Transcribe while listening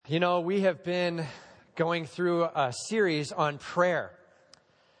You know, we have been going through a series on prayer.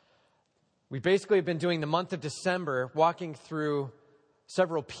 We basically have been doing the month of December, walking through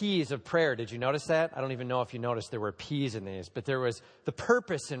several P's of prayer. Did you notice that? I don't even know if you noticed there were P's in these, but there was the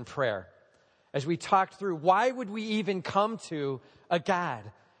purpose in prayer. As we talked through, why would we even come to a God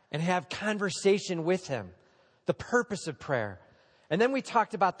and have conversation with Him? The purpose of prayer. And then we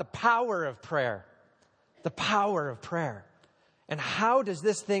talked about the power of prayer. The power of prayer. And how does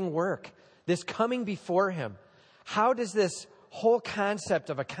this thing work? This coming before Him. How does this whole concept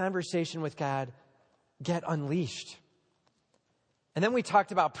of a conversation with God get unleashed? And then we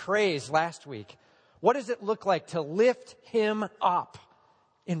talked about praise last week. What does it look like to lift Him up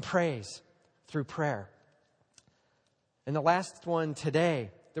in praise through prayer? And the last one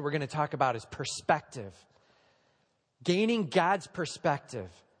today that we're going to talk about is perspective. Gaining God's perspective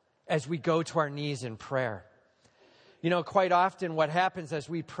as we go to our knees in prayer. You know, quite often what happens as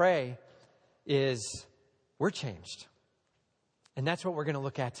we pray is we're changed. And that's what we're going to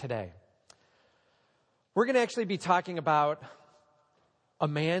look at today. We're going to actually be talking about a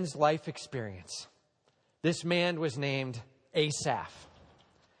man's life experience. This man was named Asaph.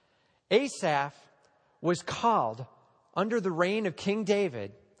 Asaph was called under the reign of King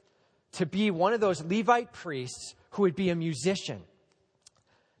David to be one of those Levite priests who would be a musician.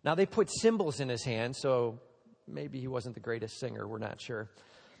 Now, they put cymbals in his hand, so maybe he wasn't the greatest singer, we're not sure.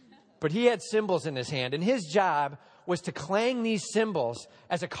 But he had cymbals in his hand, and his job was to clang these cymbals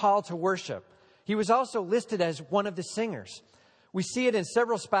as a call to worship. He was also listed as one of the singers. We see it in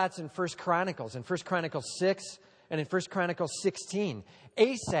several spots in 1 Chronicles, in 1 Chronicles 6 and in 1 Chronicles 16.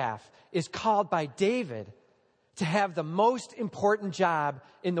 Asaph is called by David to have the most important job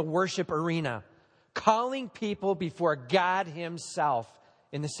in the worship arena, calling people before God Himself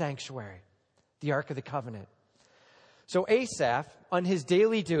in the sanctuary, the Ark of the Covenant. So Asaph, on his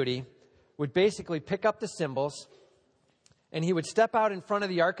daily duty, would basically pick up the cymbals, and he would step out in front of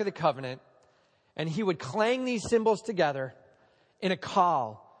the Ark of the Covenant, and he would clang these cymbals together in a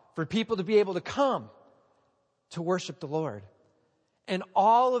call for people to be able to come to worship the Lord. And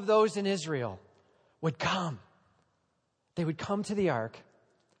all of those in Israel would come. They would come to the Ark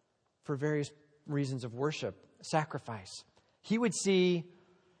for various reasons of worship, sacrifice. He would see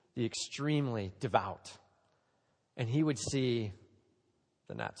the extremely devout, and he would see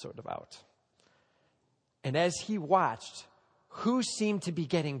the not so devout. And as he watched who seemed to be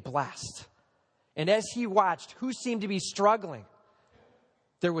getting blessed, and as he watched who seemed to be struggling,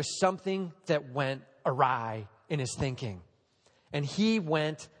 there was something that went awry in his thinking. And he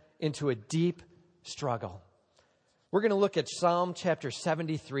went into a deep struggle. We're going to look at Psalm chapter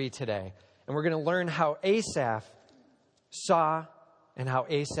 73 today. And we're going to learn how Asaph saw and how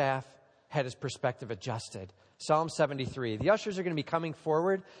Asaph had his perspective adjusted. Psalm 73. The ushers are going to be coming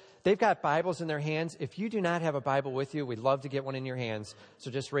forward. They've got Bibles in their hands. If you do not have a Bible with you, we'd love to get one in your hands. So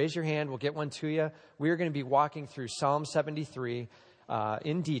just raise your hand. We'll get one to you. We are going to be walking through Psalm 73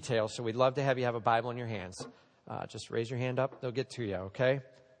 in detail. So we'd love to have you have a Bible in your hands. Just raise your hand up. They'll get to you, okay?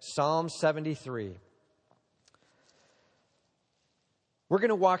 Psalm 73. We're going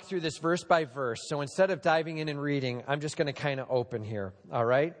to walk through this verse by verse. So instead of diving in and reading, I'm just going to kind of open here. All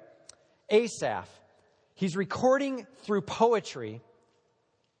right? Asaph, he's recording through poetry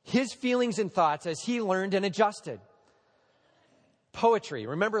his feelings and thoughts as he learned and adjusted. Poetry.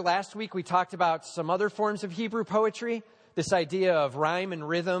 Remember last week we talked about some other forms of Hebrew poetry? This idea of rhyme and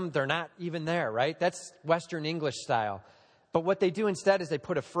rhythm, they're not even there, right? That's Western English style. But what they do instead is they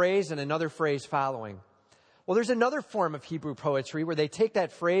put a phrase and another phrase following. Well, there's another form of Hebrew poetry where they take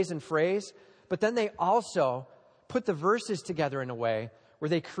that phrase, but then they also put the verses together in a way where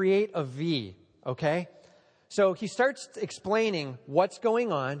they create a V, okay? So he starts explaining what's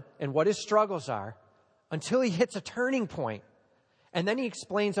going on and what his struggles are until he hits a turning point. And then he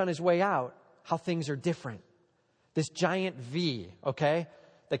explains on his way out how things are different. This giant V, okay?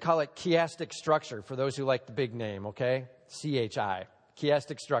 They call it chiastic structure for those who like the big name, okay? CHI,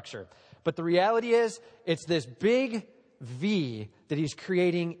 chiastic structure. But the reality is, it's this big V that he's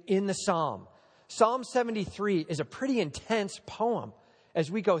creating in the psalm. Psalm 73 is a pretty intense poem as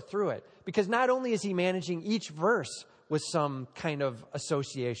we go through it, because not only is he managing each verse with some kind of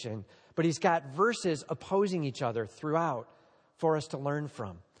association, but he's got verses opposing each other throughout for us to learn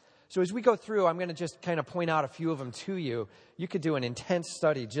from. So as we go through, I'm going to just kind of point out a few of them to you. You could do an intense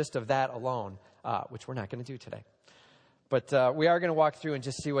study just of that alone, which we're not going to do today. But we are going to walk through and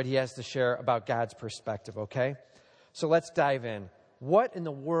just see what he has to share about God's perspective, okay? So let's dive in. What in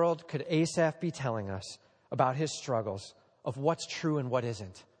the world could Asaph be telling us about his struggles of what's true and what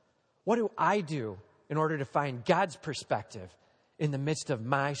isn't? What do I do in order to find God's perspective in the midst of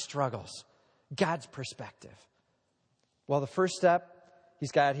my struggles? God's perspective. Well, the first step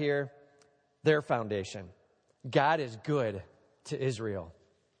he's got here, their foundation. God is good to Israel.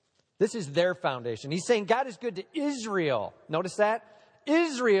 This is their foundation. He's saying God is good to Israel. Notice that?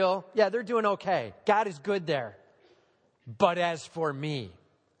 Israel, yeah, they're doing okay. God is good there. But as for me,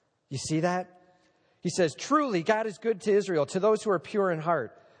 you see that? He says, truly, God is good to Israel, to those who are pure in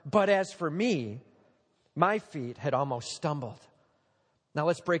heart. But as for me, my feet had almost stumbled. Now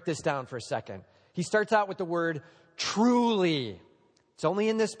let's break this down for a second. He starts out with the word truly. It's only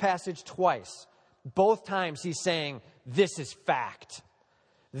in this passage twice. Both times he's saying, this is fact.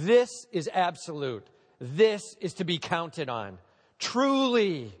 This is absolute. This is to be counted on.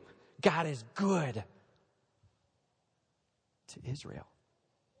 Truly, God is good to Israel.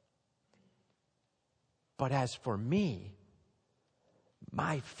 But as for me,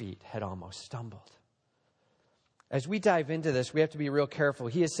 my feet had almost stumbled. As we dive into this, we have to be real careful.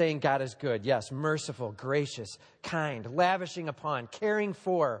 He is saying God is good. Yes, merciful, gracious, kind, lavishing upon, caring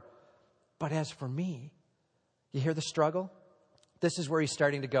for. But as for me, you hear the struggle? This is where he's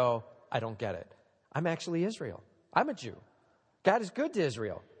starting to go, I don't get it. I'm actually Israel. I'm a Jew. God is good to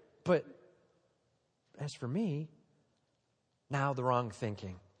Israel. But as for me, now the wrong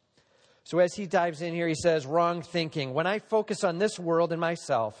thinking. So as he dives in here, he says, wrong thinking. When I focus on this world and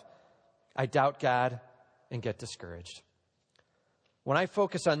myself, I doubt God and get discouraged. When I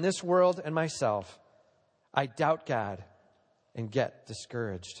focus on this world and myself, I doubt God and get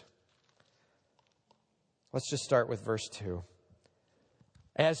discouraged. Let's just start with verse 2.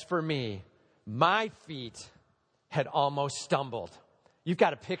 As for me, my feet had almost stumbled. You've got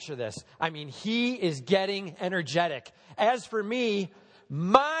to picture this. I mean, he is getting energetic. As for me,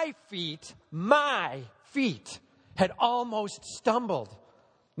 my feet had almost stumbled.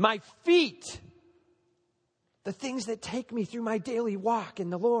 My feet, the things that take me through my daily walk in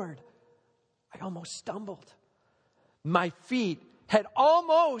the Lord, I almost stumbled. My feet had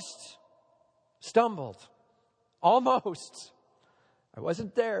almost stumbled. Almost. I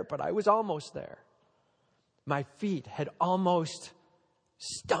wasn't there, but I was almost there. My feet had almost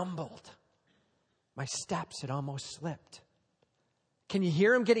stumbled. My steps had almost slipped. Can you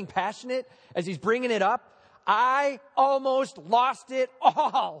hear him getting passionate as he's bringing it up? I almost lost it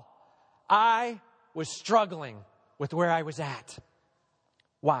all. I was struggling with where I was at.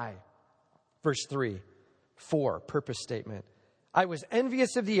 Why? Verse 4, purpose statement. I was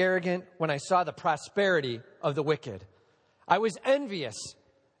envious of the arrogant when I saw the prosperity of the wicked. I was envious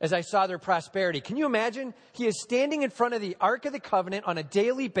as I saw their prosperity. Can you imagine? He is standing in front of the Ark of the Covenant on a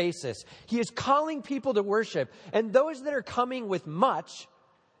daily basis. He is calling people to worship. And those that are coming with much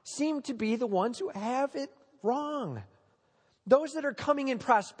seem to be the ones who have it wrong. Those that are coming in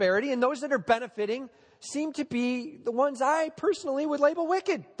prosperity and those that are benefiting seem to be the ones I personally would label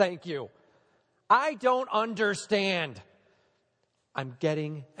wicked. Thank you. I don't understand. I'm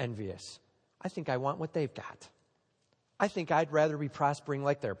getting envious. I think I want what they've got. I think I'd rather be prospering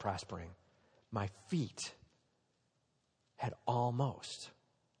like they're prospering. My feet had almost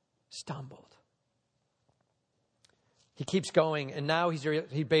stumbled. He keeps going, and now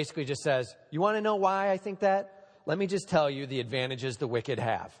he basically just says, you want to know why I think that? Let me just tell you the advantages the wicked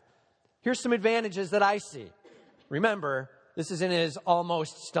have. Here's some advantages that I see. Remember, this is in his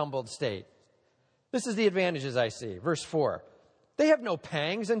almost stumbled state. This is the advantages I see. Verse 4. They have no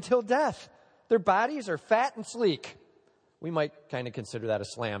pangs until death. Their bodies are fat and sleek. We might kind of consider that a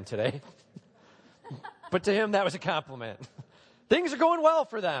slam today. But to him, that was a compliment. Things are going well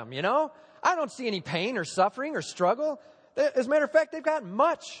for them, you know? I don't see any pain or suffering or struggle. As a matter of fact, they've got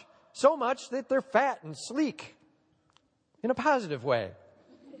much. So much that they're fat and sleek. In a positive way.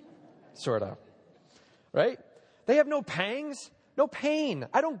 Sort of. Right? They have no pangs, no pain.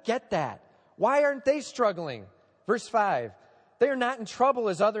 I don't get that. Why aren't they struggling? Verse 5. They are not in trouble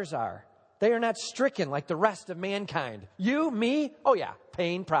as others are. They are not stricken like the rest of mankind. You, me, oh yeah,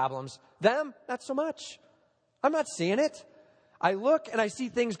 pain, problems. Them, not so much. I'm not seeing it. I look and I see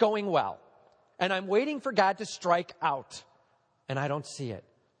things going well. And I'm waiting for God to strike out. And I don't see it.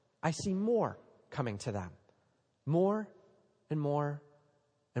 I see more coming to them. More and more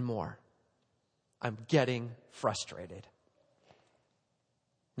and more. I'm getting frustrated.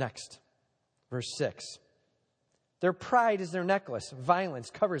 Next, verse 6. Their pride is their necklace.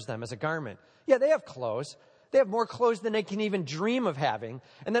 Violence covers them as a garment. Yeah, they have clothes. They have more clothes than they can even dream of having.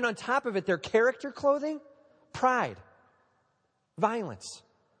 And then on top of it, their character clothing, pride, violence.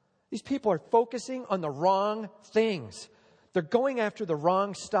 These people are focusing on the wrong things. They're going after the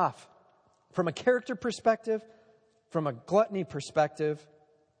wrong stuff. From a character perspective, from a gluttony perspective.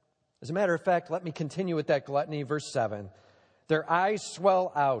 As a matter of fact, let me continue with that gluttony. Verse 7. Their eyes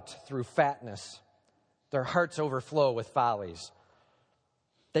swell out through fatness. Their hearts overflow with follies.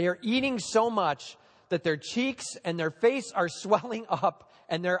 They are eating so much that their cheeks and their face are swelling up,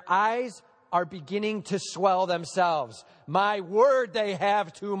 and their eyes are beginning to swell themselves. My word, they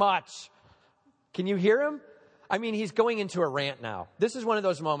have too much. Can you hear him? I mean, he's going into a rant now. This is one of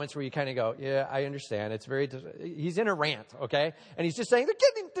those moments where you kind of go, yeah, I understand. He's in a rant, okay? And he's just saying,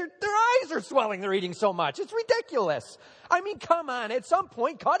 their eyes are swelling. They're eating so much. It's ridiculous. I mean, come on. At some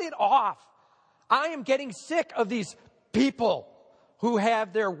point, cut it off. I am getting sick of these people who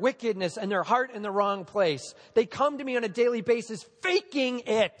have their wickedness and their heart in the wrong place. They come to me on a daily basis faking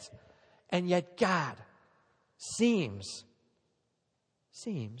it. And yet God seems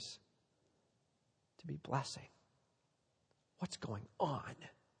to be blessing. What's going on?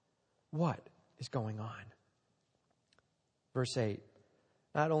 What is going on? Verse 8.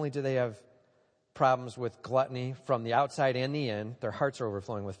 Not only do they have problems with gluttony from the outside and the in, their hearts are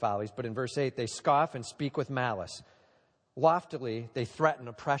overflowing with follies, but in verse 8, they scoff and speak with malice. Loftily, they threaten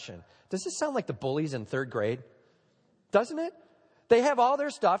oppression. Does this sound like the bullies in third grade? Doesn't it? They have all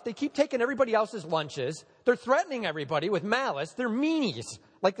their stuff. They keep taking everybody else's lunches. They're threatening everybody with malice. They're meanies.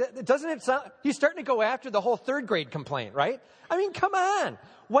 Like, doesn't it sound, he's starting to go after the whole third grade complaint, right? I mean, come on.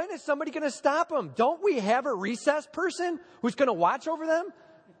 When is somebody going to stop them? Don't we have a recess person who's going to watch over them?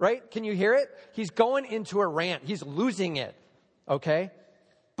 Right? Can you hear it? He's going into a rant. He's losing it. Okay?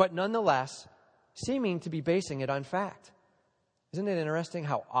 But nonetheless, seeming to be basing it on fact. Isn't it interesting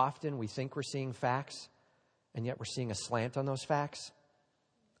how often we think we're seeing facts, and yet we're seeing a slant on those facts?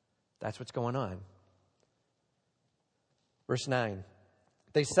 That's what's going on. Verse 9.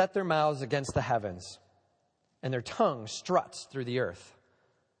 They set their mouths against the heavens, and their tongue struts through the earth.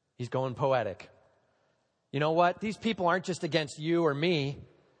 He's going poetic. You know what? These people aren't just against you or me.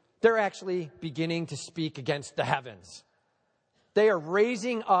 They're actually beginning to speak against the heavens. They are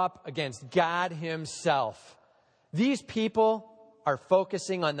raising up against God himself. These people are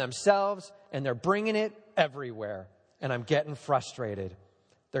focusing on themselves, and they're bringing it everywhere. And I'm getting frustrated.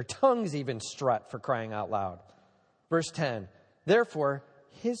 Their tongues even strut, for crying out loud. Verse 10. Therefore,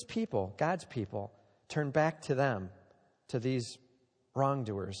 his people, God's people, turn back to them, to these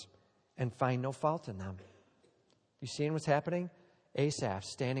wrongdoers, and find no fault in them. You seeing what's happening? Asaph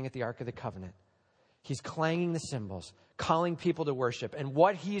standing at the Ark of the Covenant. He's clanging the cymbals, calling people to worship. And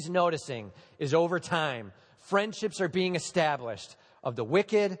what he's noticing is over time, friendships are being established of the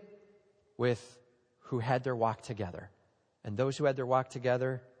wicked with who had their walk together. And those who had their walk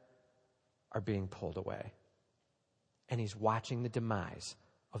together are being pulled away. And he's watching the demise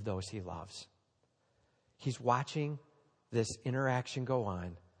of those he loves. He's watching this interaction go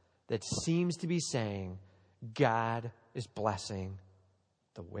on that seems to be saying, God is blessing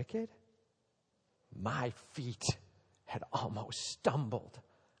the wicked. My feet had almost stumbled.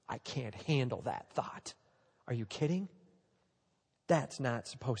 I can't handle that thought. Are you kidding? That's not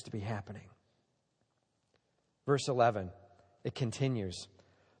supposed to be happening. Verse 11, it continues.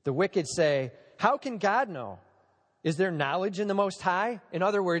 The wicked say, how can God know? Is there knowledge in the Most High? In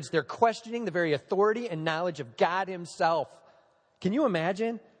other words, they're questioning the very authority and knowledge of God himself. Can you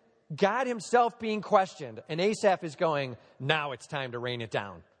imagine? God himself being questioned. And Asaph is going, now it's time to rain it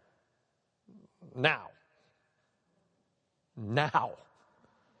down. Now.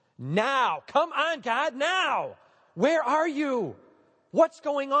 Come on, God, now. Where are you? What's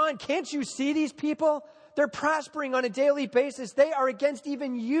going on? Can't you see these people? They're prospering on a daily basis. They are against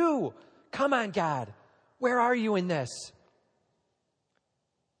even you. Come on, God. Where are you in this?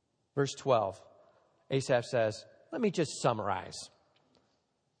 Verse 12. Asaph says, let me just summarize.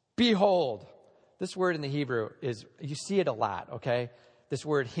 Behold. This word in the Hebrew is, you see it a lot, okay? This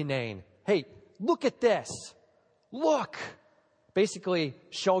word, hinein. Hey, look at this. Look. Basically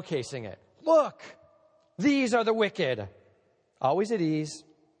showcasing it. Look. These are the wicked. Always at ease,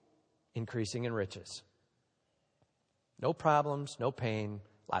 increasing in riches. No problems, no pain,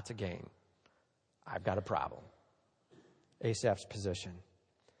 lots of gain. I've got a problem. Asaph's position.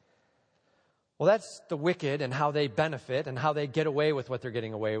 Well, that's the wicked and how they benefit and how they get away with what they're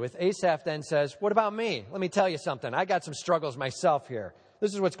getting away with. Asaph then says, what about me? Let me tell you something. I got some struggles myself here.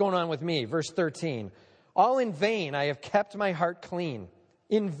 This is what's going on with me. Verse 13. All in vain I have kept my heart clean.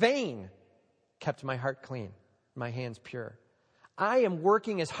 In vain kept my heart clean, my hands pure. I am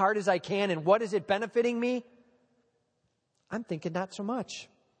working as hard as I can, and what is it benefiting me? I'm thinking not so much.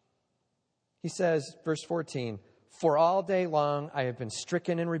 He says, verse 14, for all day long I have been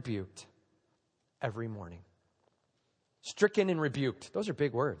stricken and rebuked every morning. Stricken and rebuked. Those are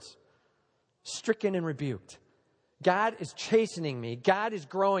big words. Stricken and rebuked. God is chastening me. God is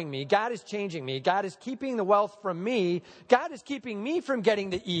growing me. God is changing me. God is keeping the wealth from me. God is keeping me from getting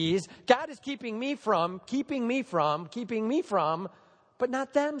the ease. God is keeping me from, but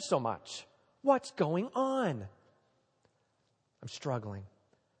not them so much. What's going on? I'm struggling.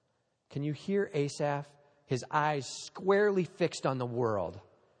 Can you hear Asaph? His eyes squarely fixed on the world.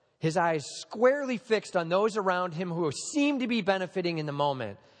 His eyes squarely fixed on those around him who seem to be benefiting in the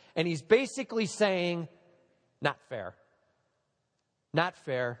moment. And he's basically saying, not fair. Not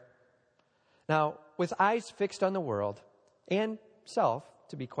fair. Now, with eyes fixed on the world and self,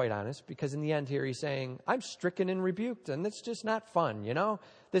 to be quite honest, because in the end here he's saying, I'm stricken and rebuked, and it's just not fun, you know?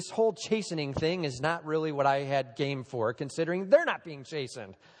 This whole chastening thing is not really what I had game for, considering they're not being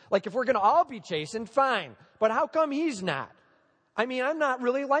chastened. Like, if we're going to all be chastened, fine. But how come he's not? I mean, I'm not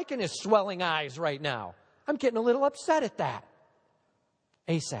really liking his swelling eyes right now. I'm getting a little upset at that.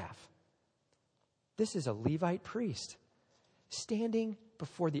 Asaph. This is a Levite priest standing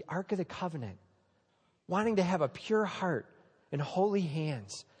before the Ark of the Covenant, wanting to have a pure heart and holy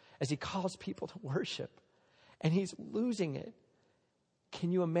hands as he calls people to worship. And he's losing it.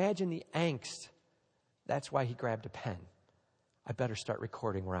 Can you imagine the angst? That's why he grabbed a pen. I better start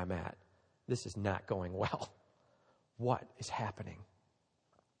recording where I'm at. This is not going well. What is happening?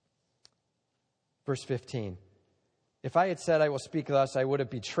 Verse 15. If I had said I will speak thus, I would have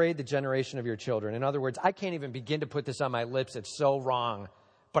betrayed the generation of your children. In other words, I can't even begin to put this on my lips. It's so wrong.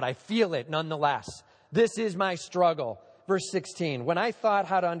 But I feel it nonetheless. This is my struggle. Verse 16. When I thought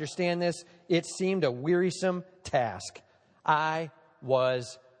how to understand this, it seemed a wearisome task. I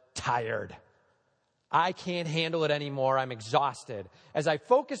was tired. I can't handle it anymore. I'm exhausted. As I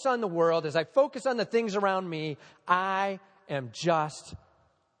focus on the world, as I focus on the things around me, I am just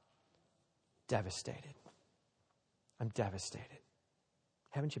devastated. I'm devastated.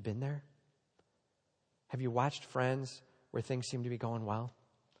 Haven't you been there? Have you watched Friends where things seem to be going well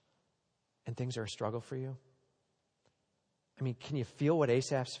and things are a struggle for you? I mean, can you feel what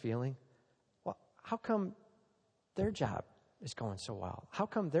Asaph's feeling? Well, how come their job is going so well? How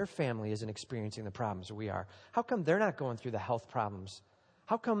come their family isn't experiencing the problems we are? How come they're not going through the health problems?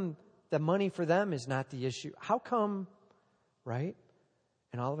 How come the money for them is not the issue? How come, right?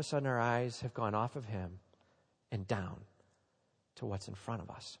 And all of a sudden our eyes have gone off of him and down to what's in front of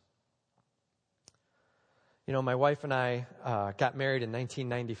us. You know, my wife and I got married in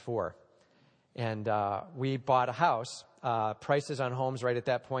 1994, and we bought a house. Prices on homes right at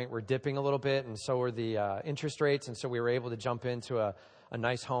that point were dipping a little bit, and so were the interest rates, and so we were able to jump into a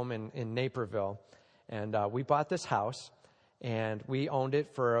nice home in Naperville. And we bought this house, and we owned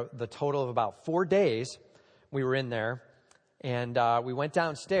it for the total of about 4 days. We were in there. And we went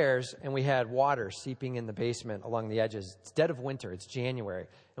downstairs, and we had water seeping in the basement along the edges. It's dead of winter. It's January,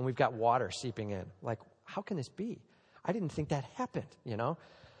 and we've got water seeping in. Like, how can this be? I didn't think that happened, you know?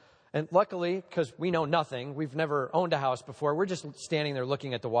 And luckily, because we know nothing, we've never owned a house before, we're just standing there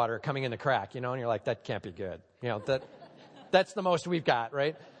looking at the water coming in the crack, you know? And you're like, that can't be good. You know, that's the most we've got,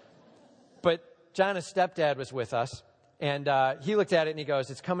 right? But Jonna's stepdad was with us. And he looked at it and he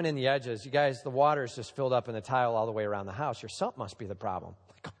goes, it's coming in the edges. You guys, the water's just filled up in the tile all the way around the house. Your sump must be the problem.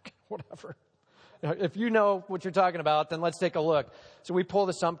 Like, okay, whatever. You know, if you know what you're talking about, then let's take a look. So we pull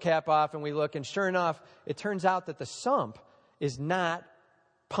the sump cap off and we look. And sure enough, it turns out that the sump is not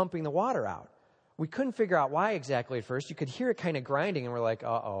pumping the water out. We couldn't figure out why exactly at first. You could hear it kind of grinding. And we're like,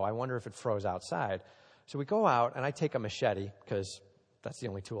 uh-oh, I wonder if it froze outside. So we go out and I take a machete because that's the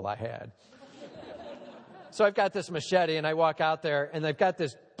only tool I had. So I've got this machete, and I walk out there, and they've got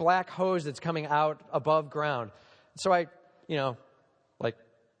this black hose that's coming out above ground. So I, you know, like,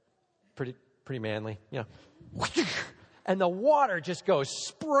 pretty manly, you know. And the water just goes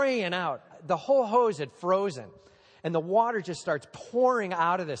spraying out. The whole hose had frozen. And the water just starts pouring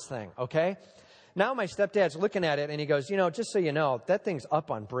out of this thing, okay? Now my stepdad's looking at it, and he goes, you know, just so you know, that thing's up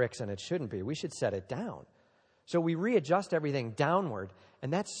on bricks, and it shouldn't be. We should set it down. So we readjust everything downward,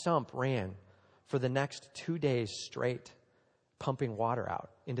 and that sump ran for the next 2 days straight, pumping water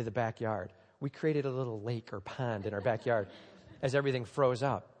out into the backyard. We created a little lake or pond in our backyard as everything froze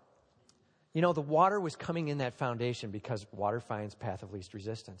up. You know, the water was coming in that foundation because water finds path of least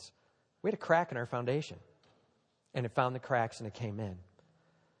resistance. We had a crack in our foundation, and it found the cracks and it came in.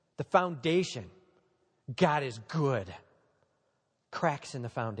 The foundation, God is good. Cracks in the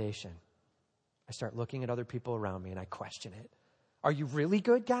foundation. I start looking at other people around me and I question it. Are you really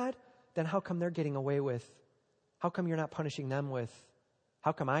good, God? Then how come they're getting away with, how come you're not punishing them with,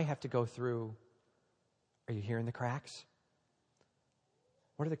 how come I have to go through, are you hearing the cracks?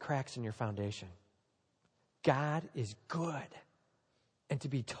 What are the cracks in your foundation? God is good and to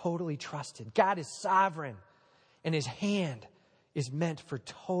be totally trusted. God is sovereign. And his hand is meant for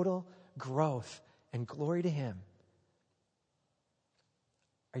total growth and glory to him.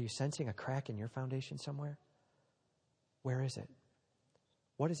 Are you sensing a crack in your foundation somewhere? Where is it?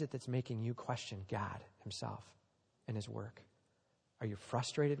 What is it that's making you question God himself and his work? Are you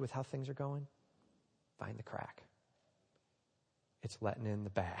frustrated with how things are going? Find the crack. It's letting in the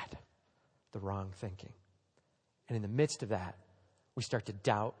bad, the wrong thinking. And in the midst of that, we start to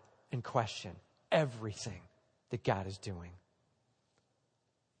doubt and question everything that God is doing.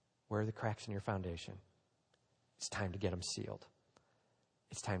 Where are the cracks in your foundation? It's time to get them sealed.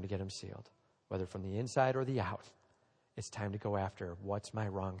 It's time to get them sealed, whether from the inside or the out. It's time to go after what's my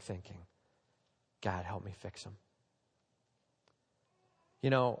wrong thinking. God, help me fix them. You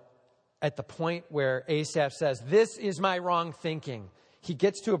know, at the point where Asaph says, this is my wrong thinking, he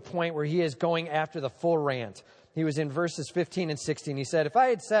gets to a point where he is going after the full rant. He was in verses 15 and 16. He said, if I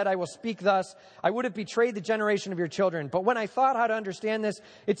had said, I will speak thus, I would have betrayed the generation of your children. But when I thought how to understand this,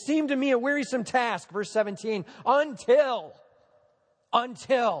 it seemed to me a wearisome task. Verse 17, until,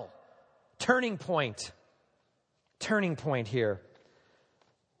 turning point here.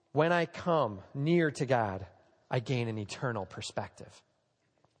 When I come near to God, I gain an eternal perspective.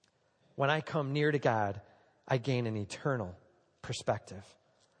 When I come near to God, I gain an eternal perspective.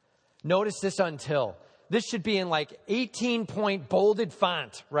 Notice this until. This should be in like 18-point bolded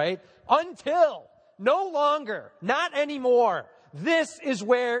font, right? Until, no longer, not anymore. This is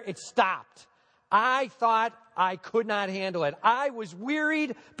where it stopped. I thought I could not handle it. I was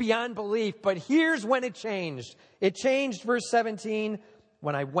wearied beyond belief, but here's when it changed. It changed, verse 17,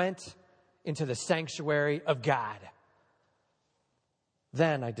 when I went into the sanctuary of God.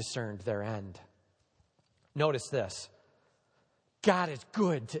 Then I discerned their end. Notice this. God is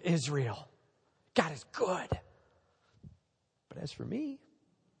good to Israel. God is good. But as for me,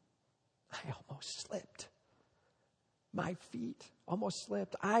 I almost slipped. My feet almost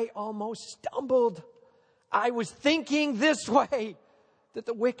slipped. I almost stumbled. I was thinking this way, that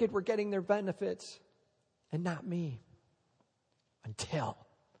the wicked were getting their benefits and not me. Until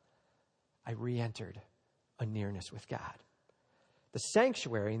I re-entered a nearness with God. The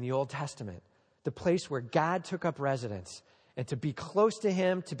sanctuary in the Old Testament, the place where God took up residence, and to be close to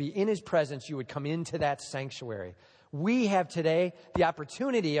him, to be in his presence, you would come into that sanctuary. We have today the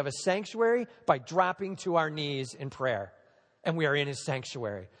opportunity of a sanctuary by dropping to our knees in prayer. And we are in his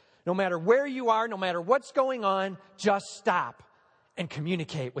sanctuary. No matter where you are, no matter what's going on, just stop and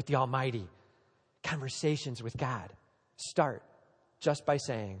communicate with the Almighty. Conversations with God start just by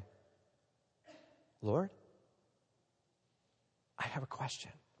saying, Lord, I have a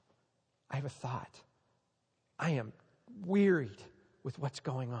question. I have a thought. I am wearied with what's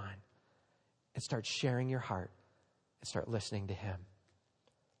going on. And start sharing your heart and start listening to him.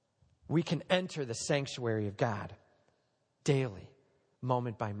 We can enter the sanctuary of God daily,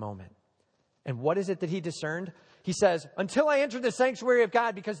 moment by moment. And what is it that he discerned? He says, until I entered the sanctuary of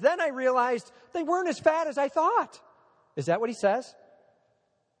God, because then I realized they weren't as fat as I thought. Is that what he says?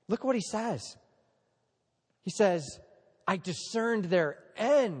 Look what he says. He says, I discerned their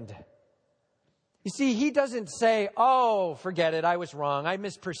end. You see, he doesn't say, oh, forget it, I was wrong, I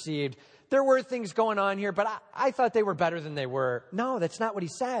misperceived. There were things going on here, but I thought they were better than they were. No, that's not what he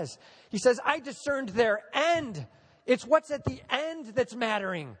says. He says, I discerned their end. It's what's at the end that's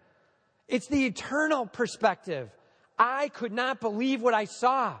mattering. It's the eternal perspective. I could not believe what I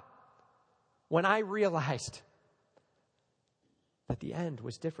saw when I realized that the end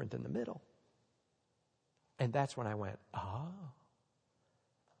was different than the middle. And that's when I went, oh,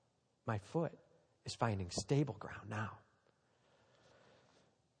 my foot is finding stable ground now.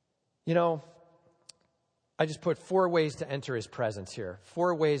 You know, I just put 4 ways to enter his presence here.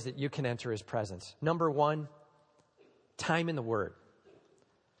 4 ways that you can enter his presence. Number 1, time in the Word.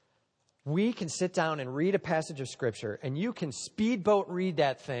 We can sit down and read a passage of Scripture, and you can speedboat read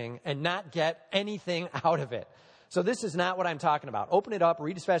that thing and not get anything out of it. So this is not what I'm talking about. Open it up,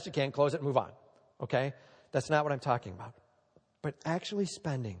 read as fast as you can, close it, move on. Okay? That's not what I'm talking about. But actually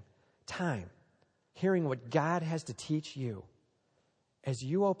spending time hearing what God has to teach you as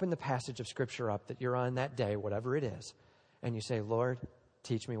you open the passage of Scripture up that you're on that day, whatever it is, and you say, Lord,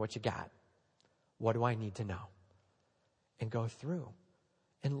 teach me what you got. What do I need to know? And go through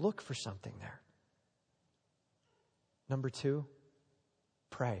and look for something there. Number 2,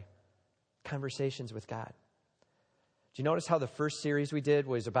 pray. Conversations with God. Do you notice how the first series we did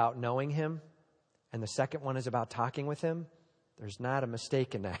was about knowing him? And the second one is about talking with him? There's not a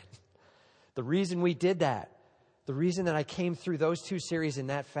mistake in that. The reason we did that, the reason that I came through those 2 series in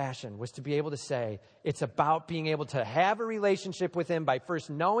that fashion was to be able to say, it's about being able to have a relationship with him by first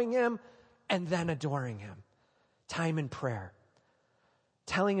knowing him and then adoring him. time in prayer.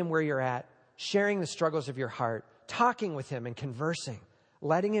 Telling him where you're at, sharing the struggles of your heart, talking with him and conversing,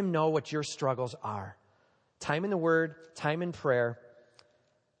 letting him know what your struggles are. Time in the Word, time in prayer,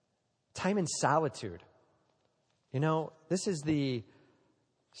 time in solitude. You know, this is the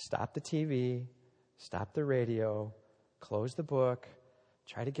stop the TV, stop the radio, close the book,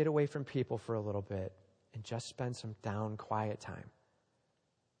 try to get away from people for a little bit, and just spend some down, quiet time.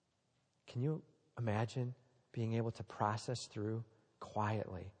 Can you imagine being able to process through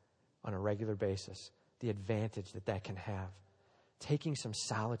quietly on a regular basis the advantage that that can have? Taking some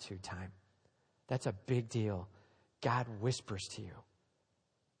solitude time. That's a big deal. God whispers to you.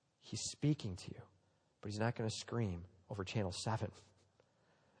 He's speaking to you, but he's not going to scream over Channel 7.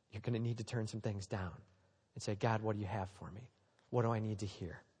 You're going to need to turn some things down and say, God, what do you have for me? What do I need to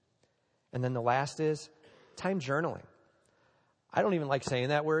hear? And then the last is time journaling. I don't even like saying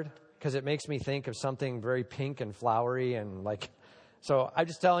that word because it makes me think of something very pink and flowery and so I'm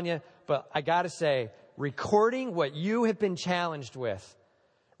just telling you, but I got to say, recording what you have been challenged with,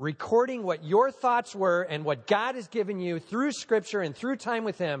 recording what your thoughts were and what God has given you through Scripture and through time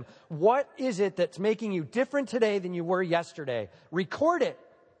with Him. What is it that's making you different today than you were yesterday? Record it.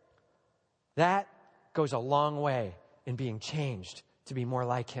 That goes a long way in being changed to be more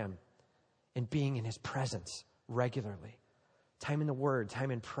like Him and being in His presence regularly. Time in the Word,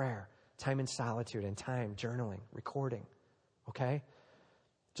 time in prayer, time in solitude, and time journaling, recording. Okay?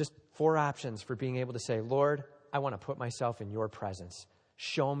 Just 4 options for being able to say, Lord, I want to put myself in your presence.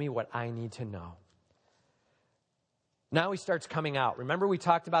 Show me what I need to know. Now he starts coming out. Remember we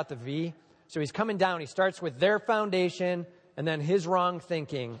talked about the V? So he's coming down. He starts with their foundation and then his wrong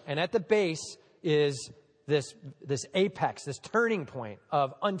thinking. And at the base is this apex, this turning point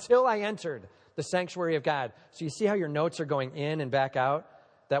of until I entered the sanctuary of God. So you see how your notes are going in and back out?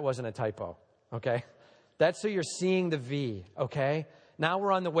 That wasn't a typo, okay? That's so you're seeing the V, okay? Now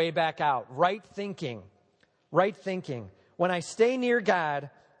we're on the way back out. Right thinking. Right thinking. When I stay near God,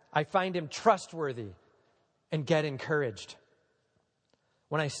 I find Him trustworthy and get encouraged.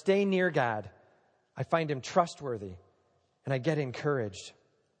 When I stay near God, I find Him trustworthy and I get encouraged.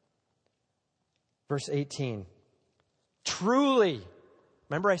 Verse 18. Truly.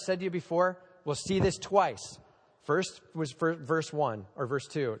 Remember I said to you before, we'll see this twice. First was verse 1 or verse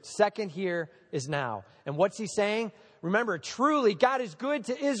 2. Second here is now. And what's he saying? Remember, truly, God is good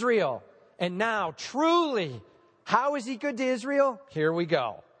to Israel. And now, truly, how is he good to Israel? Here we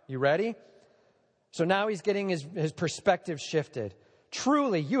go. You ready? So now he's getting his perspective shifted.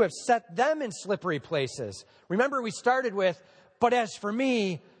 Truly, you have set them in slippery places. Remember, we started with, but as for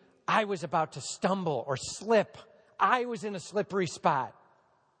me, I was about to stumble or slip. I was in a slippery spot.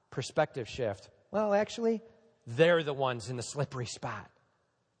 Perspective shift. Well, actually, they're the ones in the slippery spot.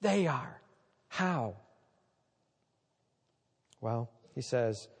 They are. How? Well, he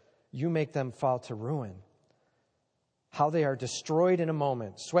says, you make them fall to ruin. How they are destroyed in a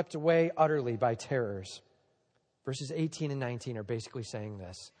moment, swept away utterly by terrors. Verses 18 and 19 are basically saying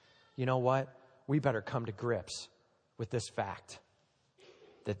this. You know what? We better come to grips with this fact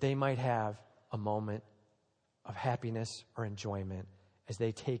that they might have a moment of happiness or enjoyment as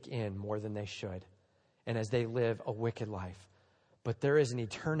they take in more than they should and as they live a wicked life. But there is an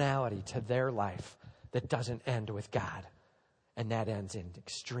eternality to their life that doesn't end with God. And that ends in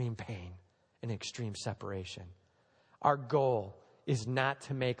extreme pain and extreme separation. Our goal is not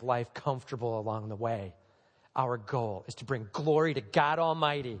to make life comfortable along the way. Our goal is to bring glory to God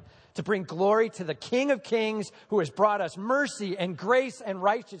Almighty, to bring glory to the King of Kings who has brought us mercy and grace and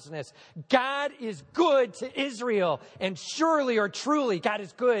righteousness. God is good to Israel, and surely or truly God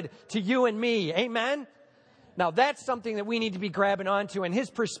is good to you and me. Amen? Now that's something that we need to be grabbing onto, and his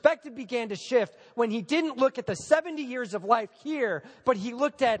perspective began to shift when he didn't look at the 70 years of life here, but he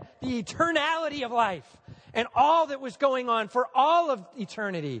looked at the eternality of life and all that was going on for all of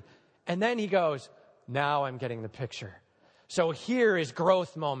eternity. And then he goes, now I'm getting the picture. So here is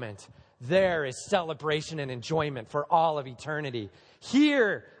growth moment. There is celebration and enjoyment for all of eternity.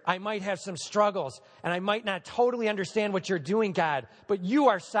 Here, I might have some struggles, and I might not totally understand what you're doing, God, but you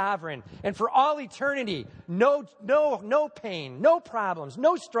are sovereign. And for all eternity, no pain, no problems,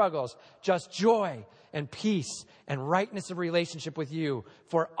 no struggles, just joy and peace and rightness of relationship with you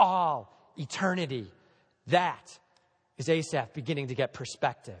for all eternity. That is Asaph beginning to get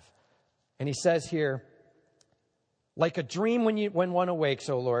perspective. And he says here, like a dream when one awakes,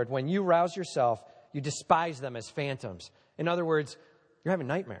 O Lord, when you rouse yourself, you despise them as phantoms. In other words, you're having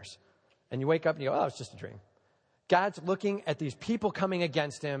nightmares. And you wake up and you go, oh, it's just a dream. God's looking at these people coming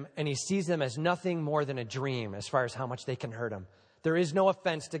against him, and he sees them as nothing more than a dream as far as how much they can hurt him. There is no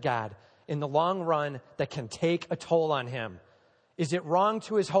offense to God in the long run that can take a toll on him. Is it wrong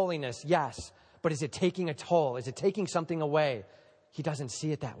to his holiness? Yes. But is it taking a toll? Is it taking something away? He doesn't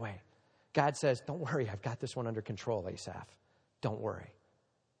see it that way. God says, don't worry, I've got this one under control, Asaph. Don't worry.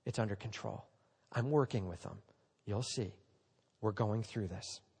 It's under control. I'm working with them. You'll see. We're going through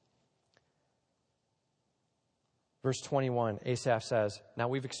this. Verse 21, Asaph says, now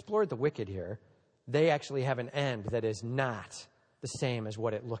we've explored the wicked here. They actually have an end that is not the same as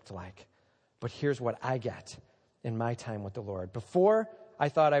what it looked like. But here's what I get in my time with the Lord. Before, I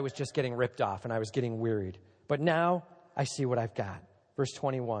thought I was just getting ripped off and I was getting wearied. But now, I see what I've got. Verse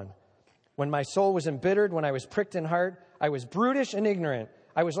 21, when my soul was embittered, when I was pricked in heart, I was brutish and ignorant.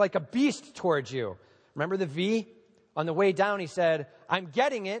 I was like a beast towards you. Remember the V? On the way down, he said, I'm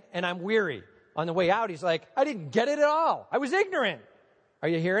getting it and I'm weary. On the way out, he's like, I didn't get it at all. I was ignorant. Are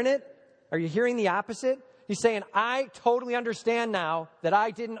you hearing it? Are you hearing the opposite? He's saying, I totally understand now that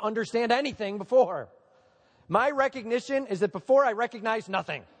I didn't understand anything before. My recognition is that before I recognized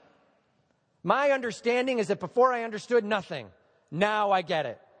nothing. My understanding is that before I understood nothing. Now I get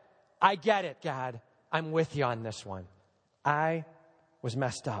it. I get it, God. I'm with you on this one. I was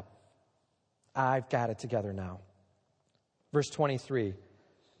messed up. I've got it together now. Verse 23,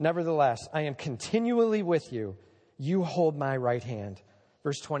 nevertheless, I am continually with you. You hold my right hand.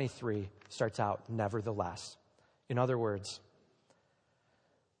 Verse 23 starts out, nevertheless. In other words,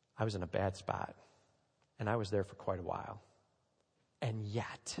 I was in a bad spot, and I was there for quite a while. And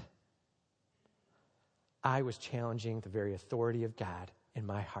yet, I was challenging the very authority of God in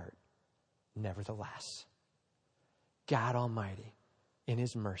my heart. Nevertheless, God Almighty, in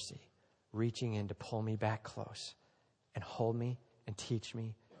His mercy, reaching in to pull me back close and hold me and teach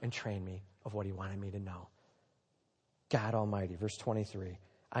me and train me of what He wanted me to know. God Almighty, verse 23,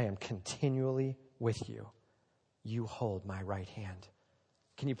 I am continually with you. You hold my right hand.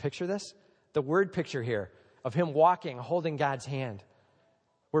 Can you picture this? The word picture here of Him walking, holding God's hand.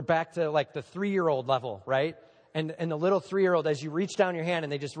 We're back to like the 3-year-old level, right? And the little 3-year-old, as you reach down your hand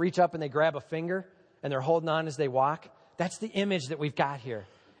and they just reach up and they grab a finger and they're holding on as they walk. That's the image that we've got here.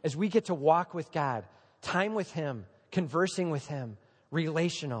 As we get to walk with God, time with Him, conversing with Him,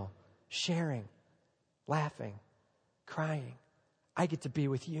 relational, sharing, laughing, crying. I get to be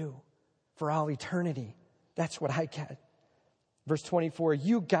with you for all eternity. That's what I get. Verse 24,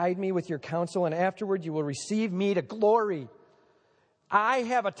 you guide me with your counsel, and afterward you will receive me to glory. I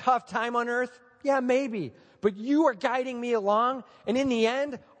have a tough time on earth. Yeah, maybe. But you are guiding me along. And in the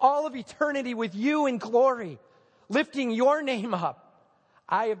end, all of eternity with you in glory, lifting your name up.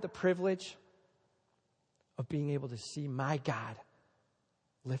 I have the privilege of being able to see my God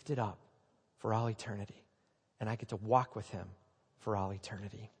lifted up for all eternity. And I get to walk with Him for all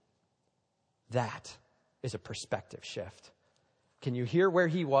eternity. That is a perspective shift. Can you hear where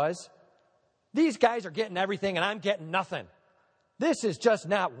he was? These guys are getting everything and I'm getting nothing. This is just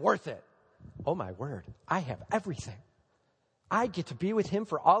not worth it. Oh my word, I have everything. I get to be with Him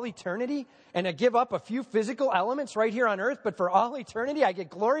for all eternity and I give up a few physical elements right here on earth, but for all eternity I get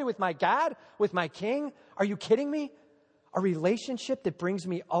glory with my God, with my King. Are you kidding me? A relationship that brings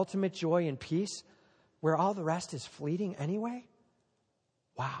me ultimate joy and peace where all the rest is fleeting anyway?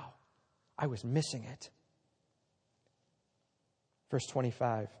 Wow, I was missing it. Verse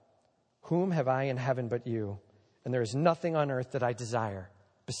 25, whom have I in heaven but you? And there is nothing on earth that I desire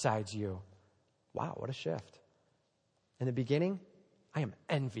besides you. Wow, what a shift. In the beginning, I am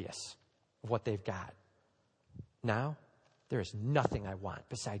envious of what they've got. Now, there is nothing I want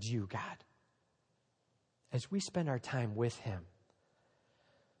besides you, God. As we spend our time with Him,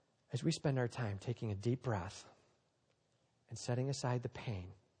 as we spend our time taking a deep breath and setting aside the pain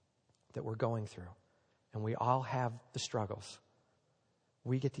that we're going through, and we all have the struggles,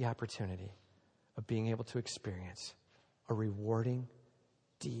 we get the opportunity of being able to experience a rewarding,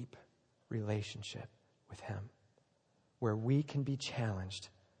 deep relationship with Him, where we can be challenged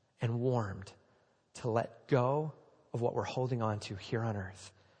and warmed to let go of what we're holding on to here on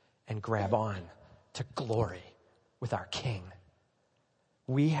earth and grab on to glory with our King.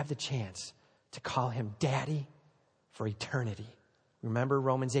 We have the chance to call Him Daddy for eternity. Remember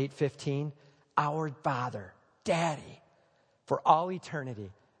Romans 8:15? Our Father, Daddy, for all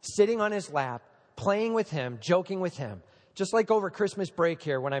eternity, sitting on His lap, playing with Him, joking with Him. Just like over Christmas break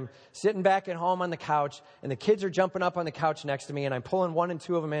here, when I'm sitting back at home on the couch and the kids are jumping up on the couch next to me and I'm pulling one and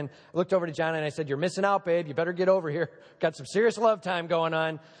two of them in. I looked over to John and I said, you're missing out, babe. You better get over here. Got some serious love time going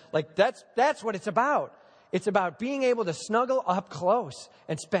on. Like that's what it's about. It's about being able to snuggle up close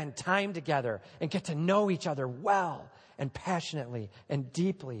and spend time together and get to know each other well and passionately and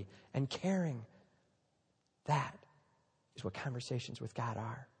deeply and caring. That is what conversations with God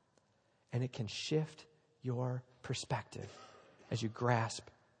are. And it can shift your perspective as you grasp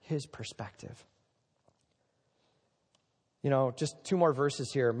his perspective. Just 2 more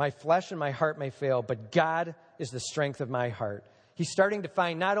verses here. My flesh and my heart may fail, but God is the strength of my heart. He's starting to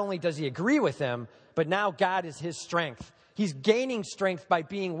find not only does he agree with him, but now God is his strength. He's gaining strength by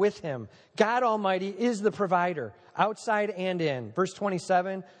being with him. God Almighty is the provider, outside and in. Verse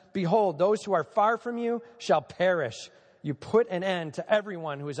 27, behold, those who are far from you shall perish. You put an end to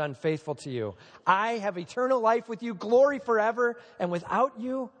everyone who is unfaithful to you. I have eternal life with you, glory forever, and without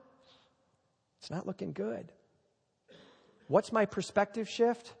you, it's not looking good. What's my perspective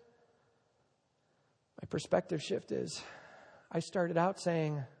shift? My perspective shift is, I started out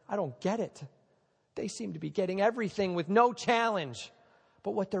saying, I don't get it. They seem to be getting everything with no challenge.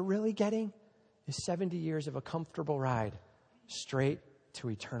 But what they're really getting is 70 years of a comfortable ride straight to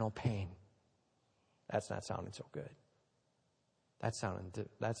eternal pain. That's not sounding so good.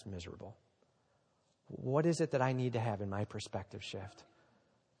 That's miserable. What is it that I need to have in my perspective shift?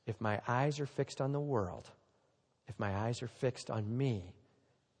 If my eyes are fixed on the world, if my eyes are fixed on me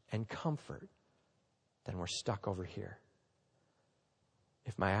and comfort, then we're stuck over here.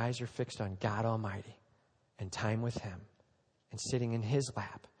 If my eyes are fixed on God Almighty and time with him and sitting in his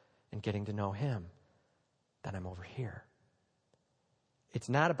lap and getting to know him, then I'm over here. It's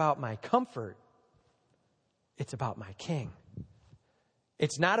not about my comfort. It's about my King.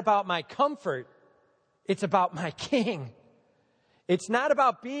 It's not about my comfort. It's about my King. It's not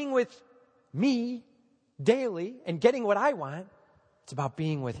about being with me daily and getting what I want. It's about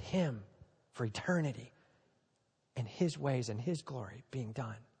being with him for eternity and his ways and his glory being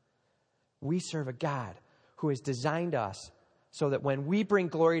done. We serve a God who has designed us so that when we bring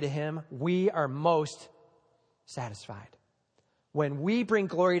glory to him, we are most satisfied. When we bring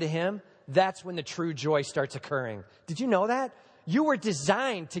glory to him, that's when the true joy starts occurring. Did you know that? You were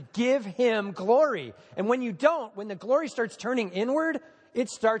designed to give him glory. And when you don't, when the glory starts turning inward, it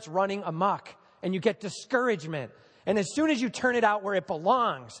starts running amok. And you get discouragement. And as soon as you turn it out where it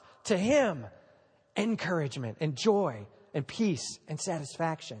belongs, to him, encouragement and joy and peace and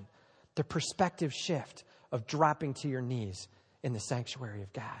satisfaction. The perspective shift of dropping to your knees in the sanctuary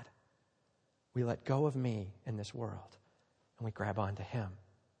of God. We let go of me in this world and we grab onto him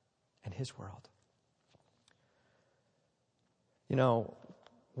and his world.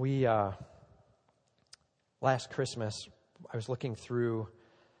 Last Christmas, I was looking through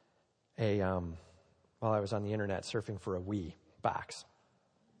while I was on the internet surfing for a Wii box.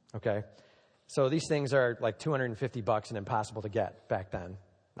 Okay? So these things are like $250 and impossible to get back then.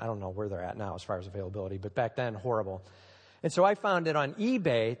 I don't know where they're at now as far as availability, but back then, horrible. And so I found it on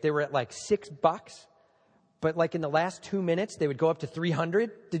eBay. They were at like $6, but like in the last 2 minutes, they would go up to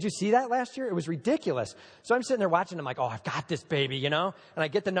 $300. Did you see that last year? It was ridiculous. So I'm sitting there watching. I'm like, oh, I've got this baby, And I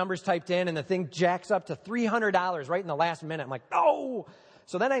get the numbers typed in, and the thing jacks up to $300 right in the last minute. I'm like, no.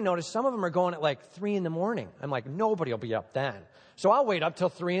 So then I noticed some of them are going at like 3 a.m. I'm like, nobody will be up then. So I'll wait up till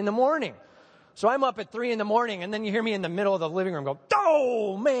 3 a.m. So I'm up at 3 a.m, and then you hear me in the middle of the living room go,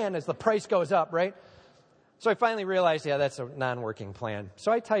 oh, man, as the price goes up, right? So I finally realized, that's a non-working plan.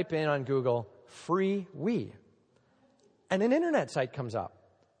 So I type in on Google, free Wii. And an internet site comes up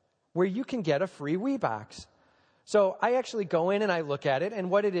where you can get a free Wii box. So I actually go in and I look at it. And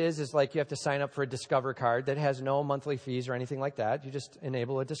what it is like you have to sign up for a Discover card that has no monthly fees or anything like that. You just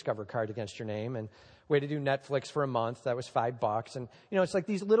enable a Discover card against your name. And way to do Netflix for a month. That was $5. And, it's like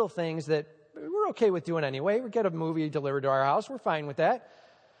these little things that we're okay with doing anyway. We get a movie delivered to our house. We're fine with that.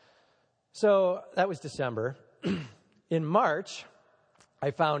 So that was December. In March,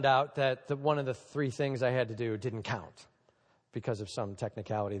 I found out that one of the 3 things I had to do didn't count because of some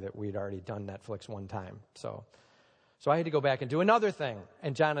technicality that we'd already done Netflix one time. So I had to go back and do another thing.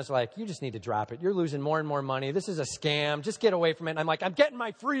 And John is like, you just need to drop it. You're losing more and more money. This is a scam. Just get away from it. And I'm like, I'm getting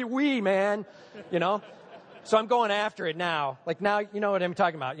my free Wii, man. So I'm going after it now. Like now, you know what I'm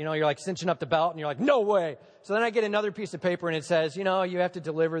talking about. You're like cinching up the belt and you're like, no way. So then I get another piece of paper and it says, you have to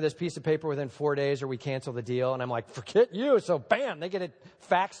deliver this piece of paper within 4 days or we cancel the deal. And I'm like, forget you. So bam, they get it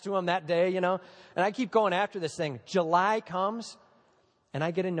faxed to them that day, And I keep going after this thing. July comes and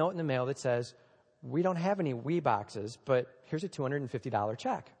I get a note in the mail that says, we don't have any Wii boxes, but here's a $250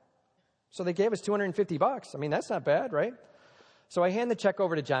 check. So they gave us $250. I mean, that's not bad, right? So I hand the check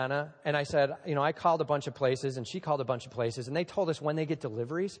over to Jana, and I said, I called a bunch of places, and she called a bunch of places, and they told us when they get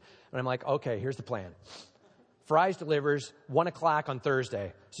deliveries. And I'm like, okay, here's the plan. Fry's delivers 1 o'clock on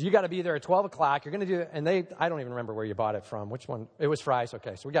Thursday. So you got to be there at 12 o'clock. You're going to do it. And I don't even remember where you bought it from. Which one? It was Fry's.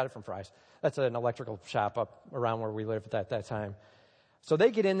 Okay, so we got it from Fry's. That's an electrical shop up around where we lived at that time. So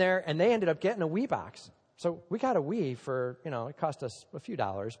they get in there, and they ended up getting a Wii box. So we got a Wii for, it cost us a few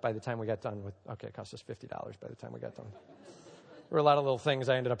dollars by the time we got done with, it cost us $50 by the time we got done. There were a lot of little things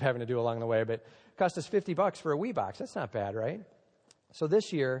I ended up having to do along the way, but it cost us $50 for a Wii box. That's not bad, right? So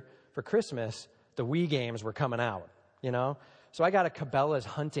this year, for Christmas, the Wii games were coming out, So I got a Cabela's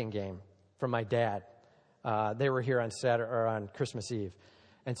hunting game from my dad. They were here on Christmas Eve.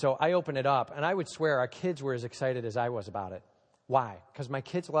 And so I opened it up, and I would swear our kids were as excited as I was about it. Why? Because my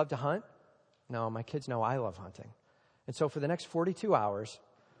kids love to hunt? No, my kids know I love hunting. And so for the next 42 hours,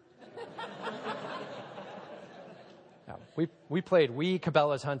 we played Wii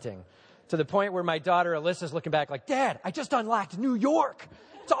Cabela's hunting to the point where my daughter Alyssa's looking back like, Dad, I just unlocked New York.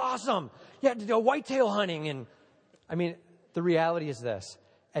 It's awesome. You had to do whitetail hunting. And the reality is this.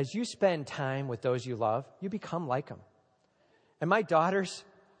 As you spend time with those you love, you become like them. And my daughters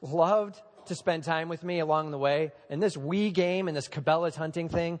loved to spend time with me along the way. And this Wii game and this Cabela's hunting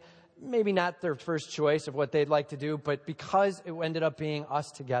thing, maybe not their first choice of what they'd like to do, but because it ended up being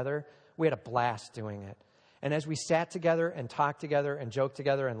us together, we had a blast doing it. And as we sat together and talked together and joked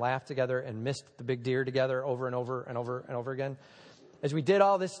together and laughed together and missed the big deer together over and over and over and over again, as we did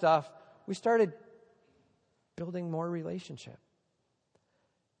all this stuff, we started building more relationship.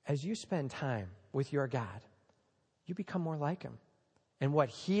 As you spend time with your God, you become more like him. And what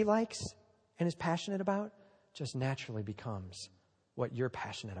he likes and is passionate about just naturally becomes what you're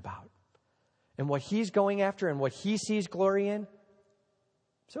passionate about. And what he's going after and what he sees glory in,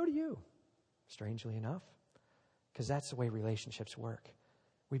 so do you, strangely enough. Because that's the way relationships work.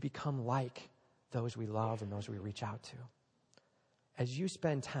 We become like those we love and those we reach out to. As you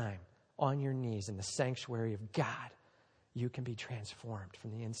spend time on your knees in the sanctuary of God, you can be transformed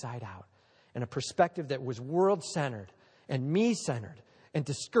from the inside out. And a perspective that was world-centered and me-centered and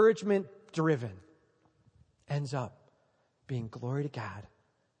discouragement-driven ends up being glory to God,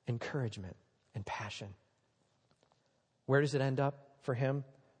 encouragement, and passion. Where does it end up for him?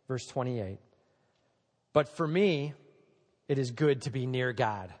 Verse 28. But for me, it is good to be near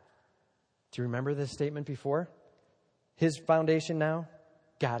God. Do you remember this statement before? His foundation now?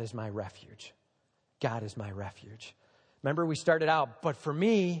 God is my refuge. God is my refuge. Remember we started out, but for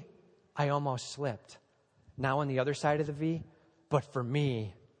me, I almost slipped. Now on the other side of the V, but for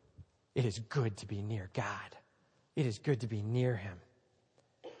me, it is good to be near God. It is good to be near him.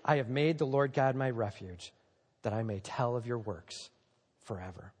 I have made the Lord God my refuge, that I may tell of your works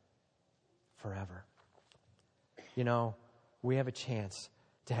forever. Forever. We have a chance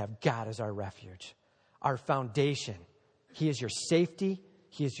to have God as our refuge, our foundation. He is your safety.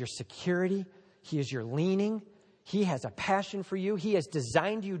 He is your security. He is your leaning. He has a passion for you. He has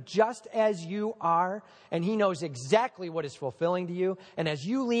designed you just as you are, and he knows exactly what is fulfilling to you. And as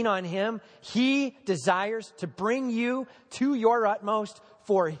you lean on him, he desires to bring you to your utmost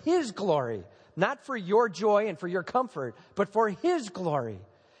for his glory, not for your joy and for your comfort, but for his glory.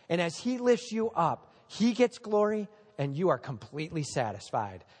 And as he lifts you up, he gets glory, and you are completely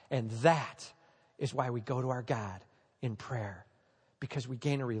satisfied. And that is why we go to our God in prayer, because we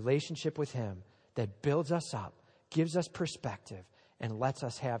gain a relationship with him that builds us up, gives us perspective, and lets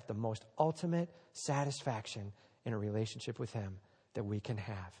us have the most ultimate satisfaction in a relationship with him that we can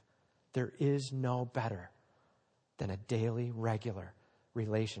have. There is no better than a daily, regular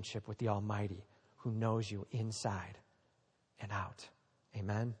relationship with the Almighty who knows you inside and out.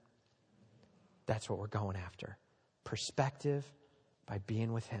 Amen? That's what we're going after. Perspective by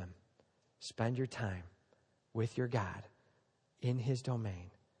being with him. Spend your time with your God in his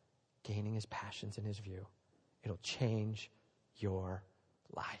domain, gaining his passions and his view. It'll change your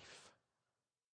life.